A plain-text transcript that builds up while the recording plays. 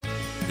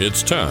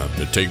It's time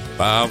to take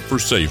 5 for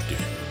safety.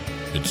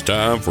 It's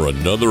time for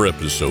another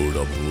episode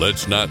of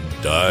Let's Not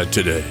Die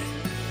Today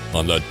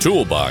on the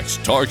Toolbox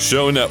Talk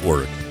Show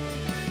Network.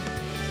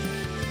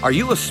 Are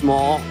you a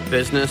small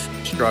business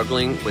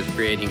struggling with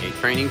creating a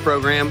training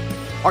program?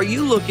 Are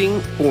you looking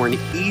for an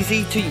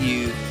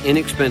easy-to-use,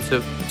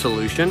 inexpensive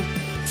solution?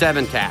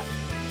 7Tap.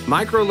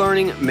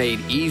 Microlearning made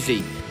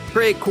easy.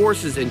 Create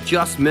courses in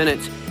just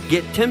minutes.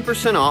 Get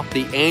 10% off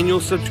the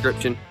annual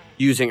subscription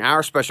using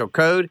our special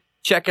code.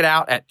 Check it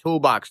out at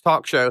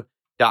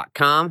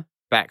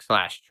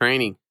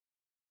toolboxtalkshow.com/training.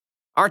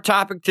 Our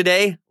topic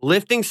today,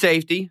 lifting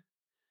safety.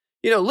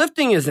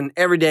 Lifting is an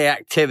everyday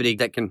activity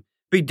that can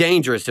be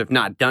dangerous if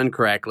not done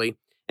correctly.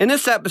 In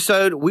this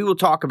episode, we will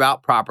talk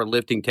about proper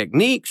lifting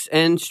techniques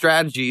and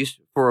strategies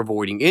for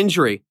avoiding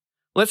injury.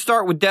 Let's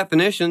start with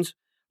definitions.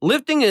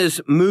 Lifting is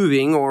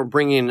moving or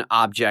bringing an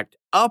object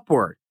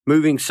upward,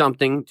 moving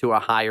something to a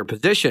higher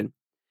position.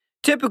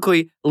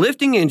 Typically,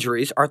 lifting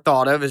injuries are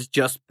thought of as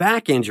just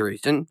back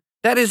injuries, and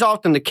that is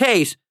often the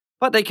case,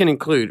 but they can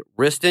include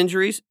wrist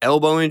injuries,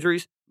 elbow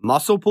injuries,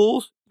 muscle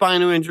pulls,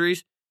 spinal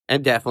injuries,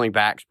 and definitely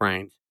back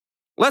sprains.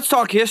 Let's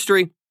talk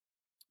history.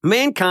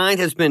 Mankind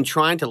has been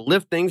trying to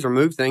lift things or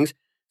move things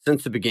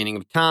since the beginning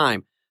of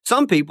time.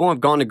 Some people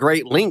have gone to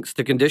great lengths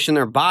to condition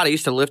their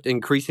bodies to lift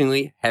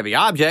increasingly heavy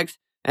objects,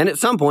 and at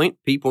some point,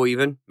 people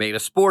even made a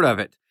sport of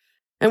it.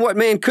 And what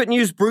man couldn't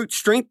use brute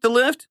strength to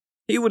lift?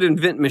 He would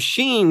invent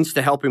machines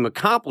to help him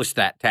accomplish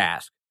that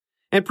task.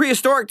 In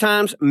prehistoric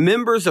times,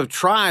 members of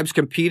tribes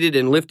competed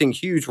in lifting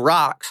huge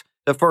rocks.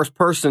 The first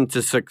person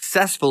to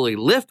successfully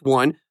lift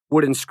one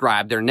would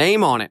inscribe their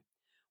name on it.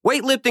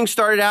 Weightlifting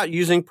started out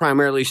using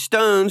primarily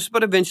stones,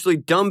 but eventually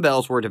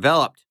dumbbells were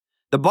developed.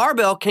 The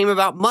barbell came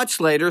about much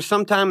later,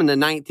 sometime in the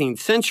 19th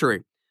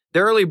century.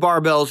 The early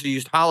barbells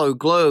used hollow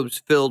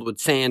globes filled with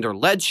sand or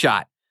lead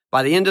shot.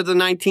 By the end of the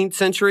 19th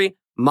century,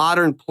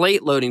 modern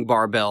plate-loading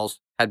barbells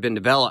had been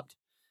developed.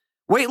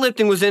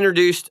 Weightlifting was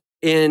introduced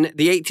in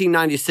the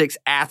 1896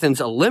 Athens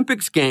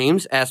Olympics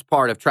Games as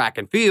part of track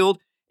and field.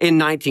 In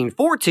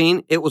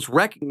 1914, it was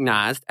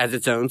recognized as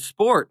its own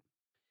sport.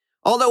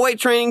 Although weight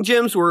training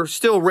gyms were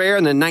still rare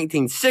in the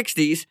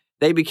 1960s,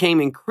 they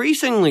became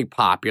increasingly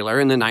popular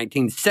in the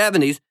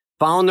 1970s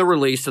following the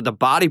release of the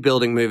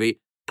bodybuilding movie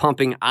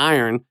Pumping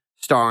Iron,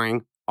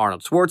 starring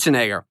Arnold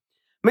Schwarzenegger.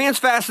 Man's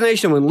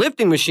fascination with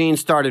lifting machines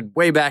started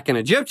way back in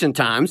Egyptian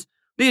times.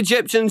 The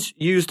Egyptians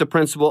used the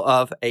principle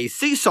of a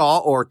seesaw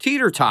or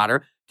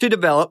teeter-totter to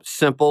develop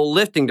simple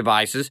lifting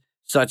devices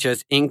such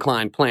as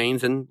inclined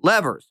planes and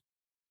levers.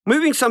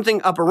 Moving something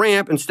up a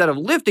ramp instead of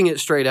lifting it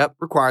straight up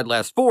required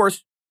less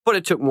force, but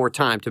it took more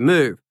time to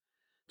move.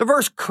 The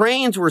first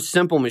cranes were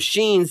simple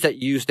machines that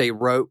used a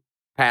rope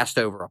passed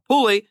over a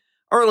pulley.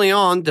 Early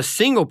on, the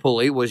single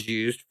pulley was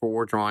used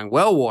for drawing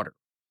well water.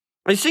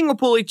 A single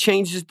pulley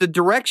changes the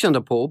direction of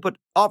the pull, but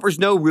offers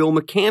no real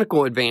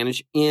mechanical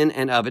advantage in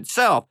and of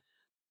itself.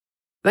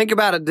 Think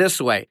about it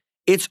this way.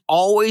 It's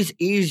always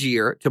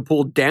easier to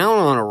pull down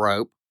on a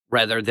rope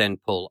rather than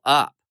pull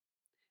up.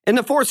 In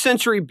the 4th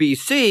century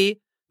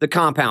BC, the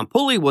compound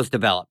pulley was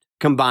developed,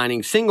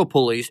 combining single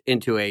pulleys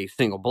into a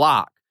single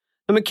block.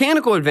 The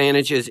mechanical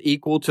advantage is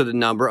equal to the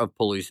number of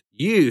pulleys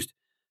used.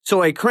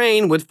 So a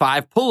crane with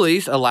 5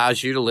 pulleys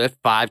allows you to lift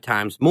 5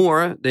 times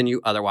more than you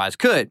otherwise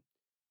could.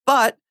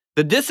 But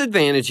the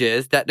disadvantage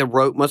is that the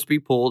rope must be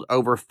pulled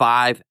over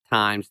 5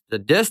 times the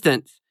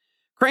distance.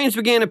 Cranes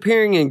began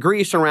appearing in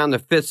Greece around the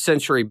 5th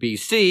century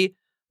BC.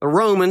 The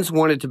Romans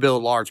wanted to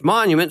build large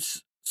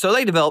monuments, so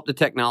they developed the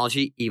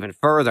technology even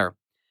further.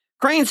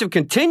 Cranes have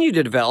continued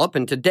to develop,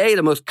 and today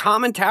the most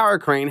common tower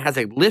crane has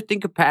a lifting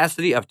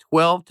capacity of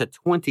 12 to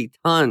 20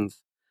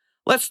 tons.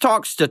 Let's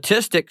talk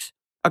statistics.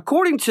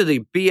 According to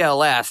the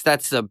BLS,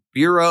 that's the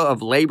Bureau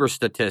of Labor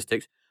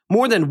Statistics,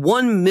 more than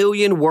 1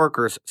 million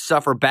workers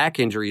suffer back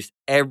injuries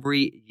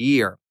every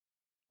year.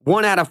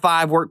 1 out of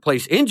 5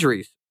 workplace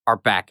injuries are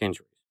back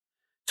injuries.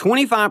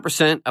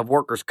 25% of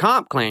workers'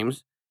 comp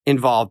claims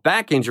involve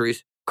back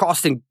injuries,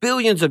 costing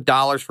billions of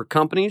dollars for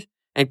companies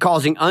and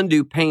causing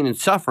undue pain and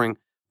suffering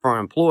for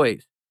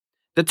employees.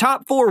 The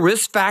top 4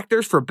 risk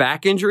factors for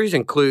back injuries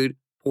include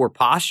poor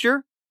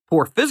posture,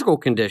 poor physical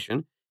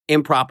condition,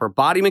 improper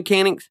body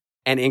mechanics,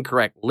 and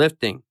incorrect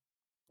lifting.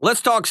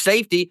 Let's talk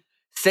safety.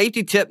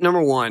 Safety tip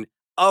number 1,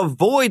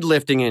 avoid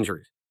lifting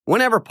injuries.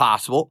 Whenever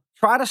possible,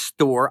 try to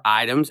store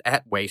items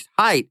at waist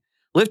height.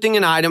 Lifting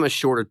an item a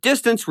shorter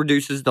distance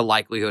reduces the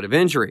likelihood of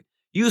injury.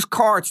 Use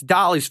carts,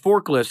 dollies,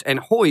 forklifts, and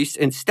hoists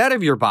instead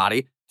of your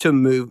body to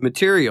move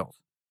materials.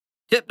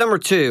 Tip number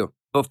 2,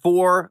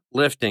 before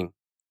lifting.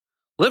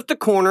 Lift the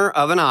corner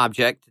of an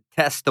object to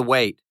test the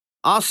weight.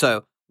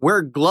 Also,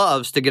 wear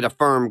gloves to get a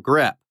firm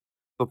grip.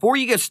 Before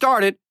you get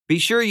started, be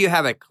sure you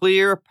have a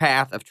clear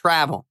path of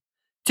travel.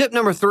 Tip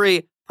number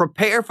 3,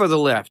 prepare for the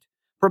lift.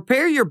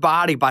 Prepare your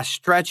body by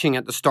stretching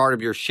at the start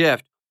of your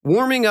shift.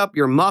 Warming up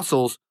your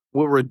muscles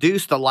will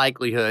reduce the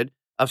likelihood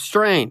of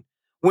strain.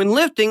 When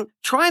lifting,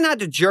 try not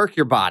to jerk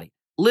your body.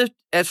 Lift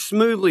as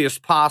smoothly as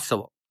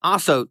possible.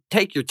 Also,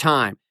 take your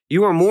time.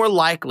 You are more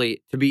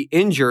likely to be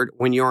injured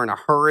when you're in a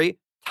hurry,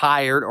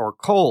 tired, or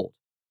cold.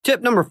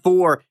 Tip number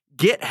 4,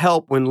 get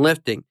help when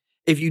lifting.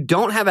 If you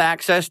don't have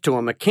access to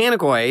a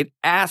mechanical aid,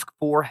 ask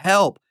for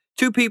help.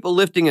 2 people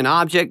lifting an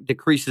object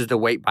decreases the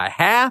weight by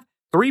half.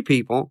 3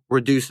 people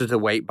reduces the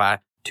weight by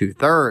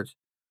 2/3.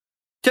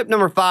 Tip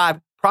number 5,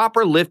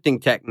 proper lifting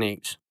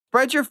techniques.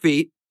 Spread your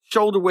feet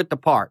shoulder width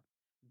apart.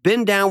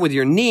 Bend down with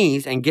your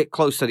knees and get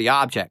close to the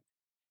object.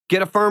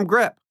 Get a firm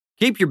grip.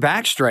 Keep your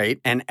back straight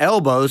and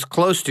elbows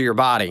close to your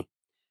body.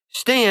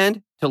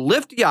 Stand to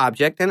lift the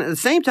object and at the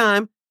same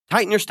time,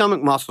 tighten your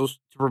stomach muscles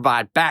to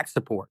provide back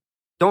support.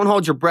 Don't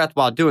hold your breath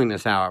while doing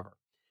this, however.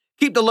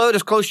 Keep the load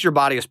as close to your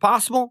body as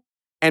possible.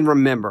 And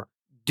remember,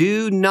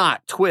 do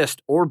not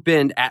twist or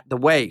bend at the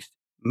waist.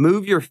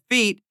 Move your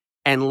feet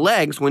and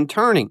legs when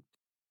turning.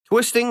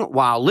 Twisting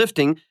while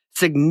lifting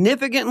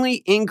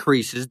significantly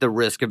increases the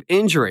risk of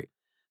injury.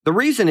 The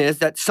reason is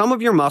that some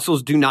of your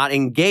muscles do not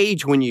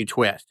engage when you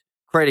twist,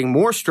 creating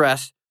more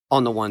stress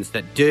on the ones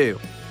that do.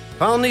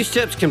 Following these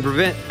tips can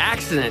prevent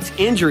accidents,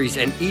 injuries,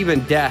 and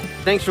even death.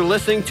 Thanks for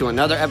listening to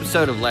another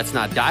episode of Let's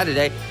Not Die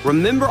Today.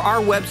 Remember our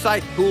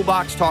website,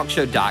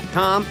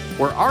 toolboxtalkshow.com,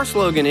 where our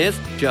slogan is,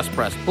 just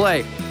press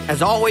play.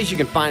 As always, you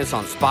can find us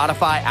on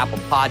Spotify, Apple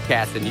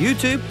Podcasts, and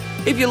YouTube.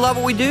 If you love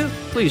what we do,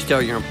 please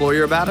tell your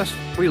employer about us.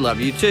 We love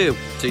you too.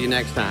 See you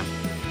next time.